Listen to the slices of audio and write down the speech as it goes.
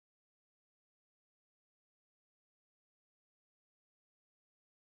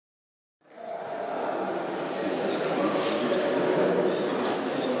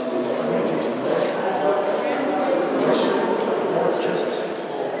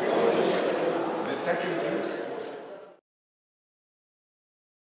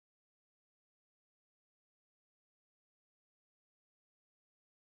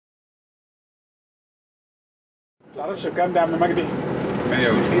تعرفش الكلام ده يا عم مجدي؟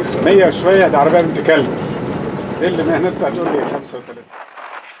 100 وشوية، ده عربية بنت كلب. ايه اللي مهنتها تقول لي 35؟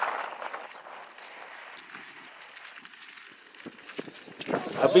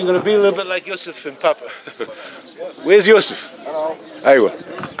 I've been gonna be a little bit like Yusuf and Papa. Where's Yusuf? Aywa.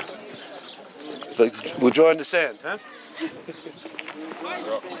 We'll draw in the sand, huh?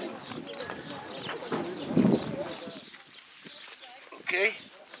 Okay.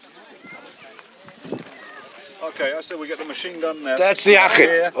 Okay, I said we got the machine gun there. That's the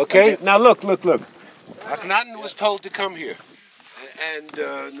Akhet, okay? Now look. Akhenaten was told to come here. And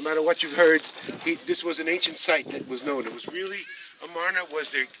no matter what you've heard, this was an ancient site that was known. It was really, Amarna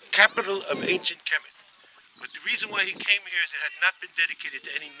was the capital of ancient Kemet. But the reason why he came here is it had not been dedicated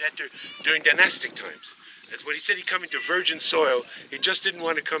to any netter during dynastic times. That's when he said he'd come into virgin soil. He just didn't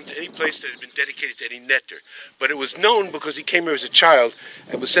want to come to any place that had been dedicated to any netter. But it was known because he came here as a child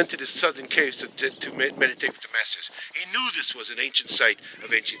and was sent to the southern caves to meditate with the masters. He knew this was an ancient site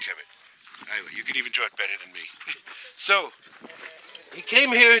of ancient Kemet. You can even draw it better than me. So, he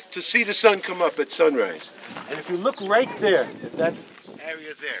came here to see the sun come up at sunrise. And if you look right there, at that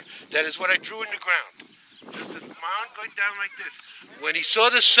area there, that is what I drew in the ground. Just a mound going down like this. When he saw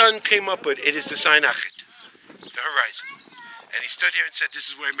the sun came up, it is the sign Akhet, the horizon. And he stood here and said, this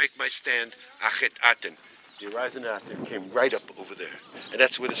is where I make my stand, Akhenaten. The horizon Aten came right up over there. And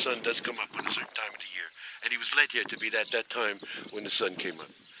that's where the sun does come up at a certain time of the year. And he was led here to be that time when the sun came up.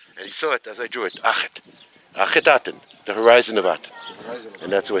 And he saw it as I drew it, Akhet. Akhenaten, the horizon of Aten.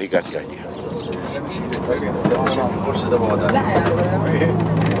 And that's where he got the idea.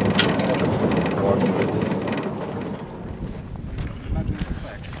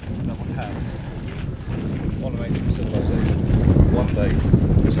 One ancient civilization, one day,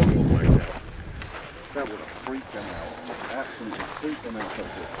 resembled like that. That would have freaked them out. Absolutely freaked them out.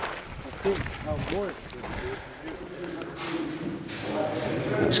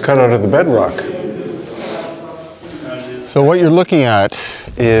 It's cut out of the bedrock. So what you're looking at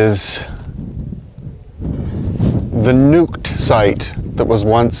is the nuked site that was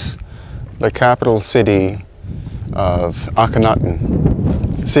once the capital city of Akhenaten.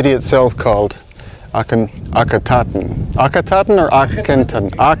 The city itself called Akhenaten. Akhenaten or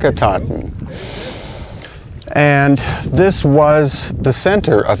Akhenaten? Akhenaten. And this was the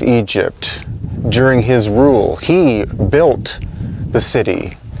center of Egypt during his rule. He built the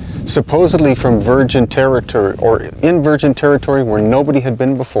city, supposedly from virgin territory, or in virgin territory where nobody had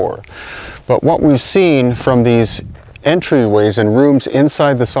been before. But what we've seen from these entryways and rooms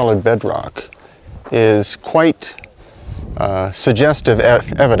inside the solid bedrock is quite suggestive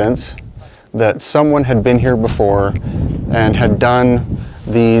evidence that someone had been here before and had done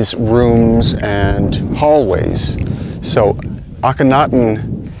these rooms and hallways. So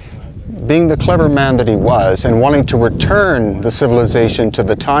Akhenaten, being the clever man that he was and wanting to return the civilization to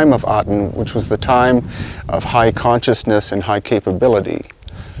the time of Aten, which was the time of high consciousness and high capability,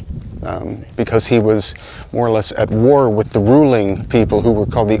 because he was more or less at war with the ruling people who were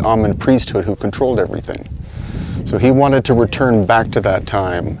called the Amun priesthood, who controlled everything. So he wanted to return back to that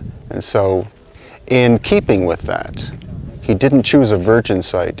time. And so in keeping with that, he didn't choose a virgin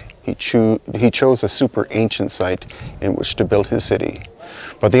site. He chose a super ancient site in which to build his city.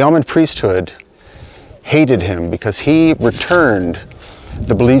 But the Amun priesthood hated him because he returned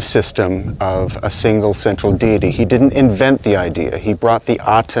the belief system of a single central deity. He didn't invent the idea. He brought the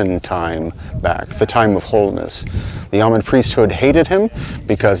Aten time back, the time of wholeness. The Amun priesthood hated him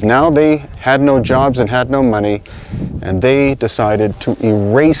because now they had no jobs and had no money, and they decided to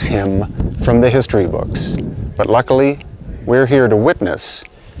erase him from the history books. But luckily, we're here to witness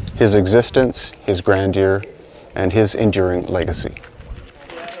his existence, his grandeur, and his enduring legacy.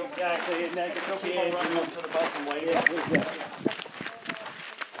 Exactly, and then the people run up to the bus and wait.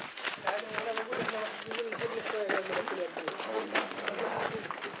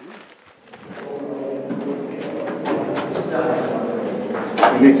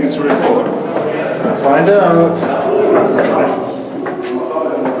 Anything to report? Find out.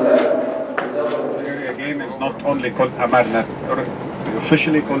 Again, it's not only called Amarna, it's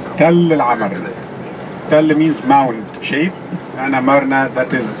officially called Tell al-Amarna. Tell means mound shape, and Amarna,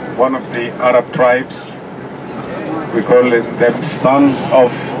 that is one of the Arab tribes. We call them sons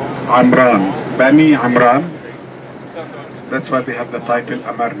of Amran, Bani Amran. That's why they have the title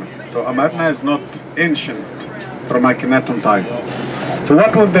Amarna. So Amarna is not ancient from Akhenaten time. So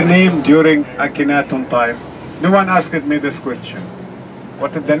what was the name during Akhenaten time? No one asked me this question.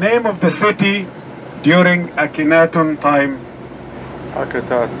 What is the name of the city during Akhenaten time.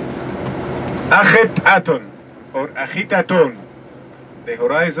 Akhenaten or Akhenaten, the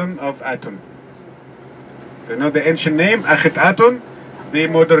horizon of Aten. So you know the ancient name Akhenaten, the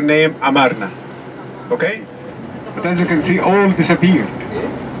modern name Amarna. Okay? But as you can see, all disappeared.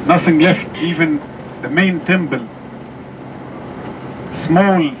 Nothing left, even the main temple.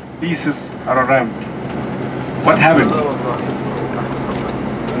 Small pieces are around. What happened?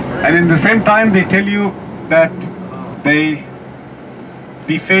 And in the same time, they tell you that they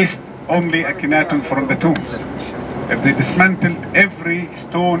defaced only Akhenaten from the tombs. If they dismantled every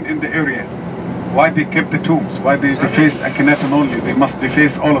stone in the area, why they kept the tombs? Why they defaced Akhenaten only? They must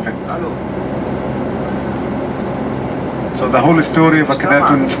deface all of it. So the whole story of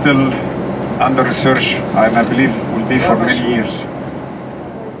Akhenaten is still under research, and I believe will be for many years.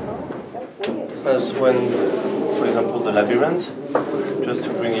 As when, for example, the labyrinth, just to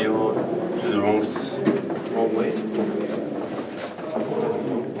bring you to the wrong way.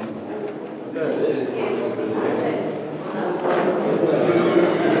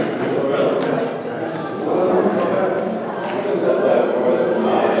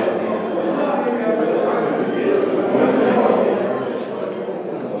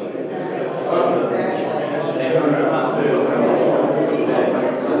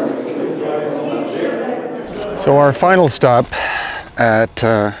 So our final stop at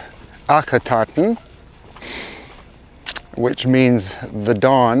Akhenaten, which means the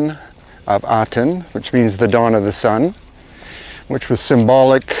dawn of Aten, which means the dawn of the sun, which was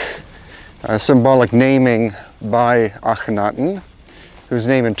symbolic naming by Akhenaten, whose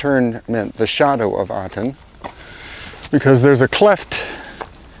name in turn meant the shadow of Aten, because there's a cleft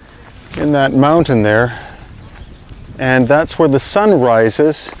in that mountain there, and that's where the sun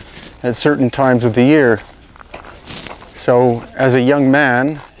rises at certain times of the year. So as a young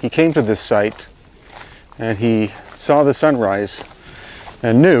man, he came to this site and he saw the sunrise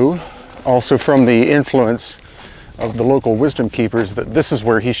and knew, also from the influence of the local wisdom keepers, that this is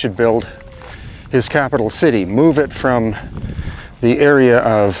where he should build his capital city, move it from the area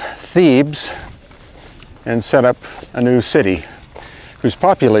of Thebes and set up a new city whose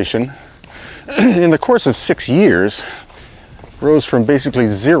population in the course of 6 years rose from basically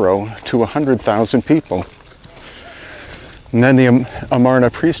 0 to 100,000 people. And then the Amarna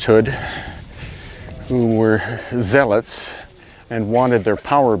priesthood, who were zealots and wanted their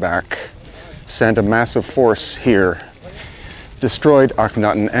power back, sent a massive force here, destroyed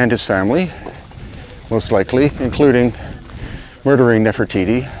Akhenaten and his family, most likely, including murdering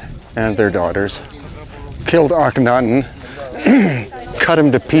Nefertiti and their daughters, killed Akhenaten, cut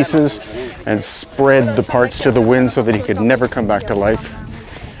him to pieces, and spread the parts to the wind so that he could never come back to life,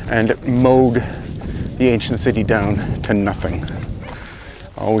 and mowed the ancient city down to nothing.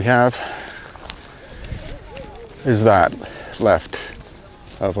 All we have is that left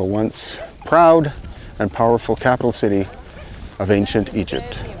of a once proud and powerful capital city of ancient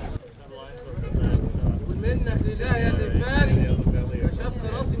Egypt.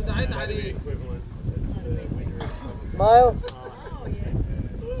 Smile.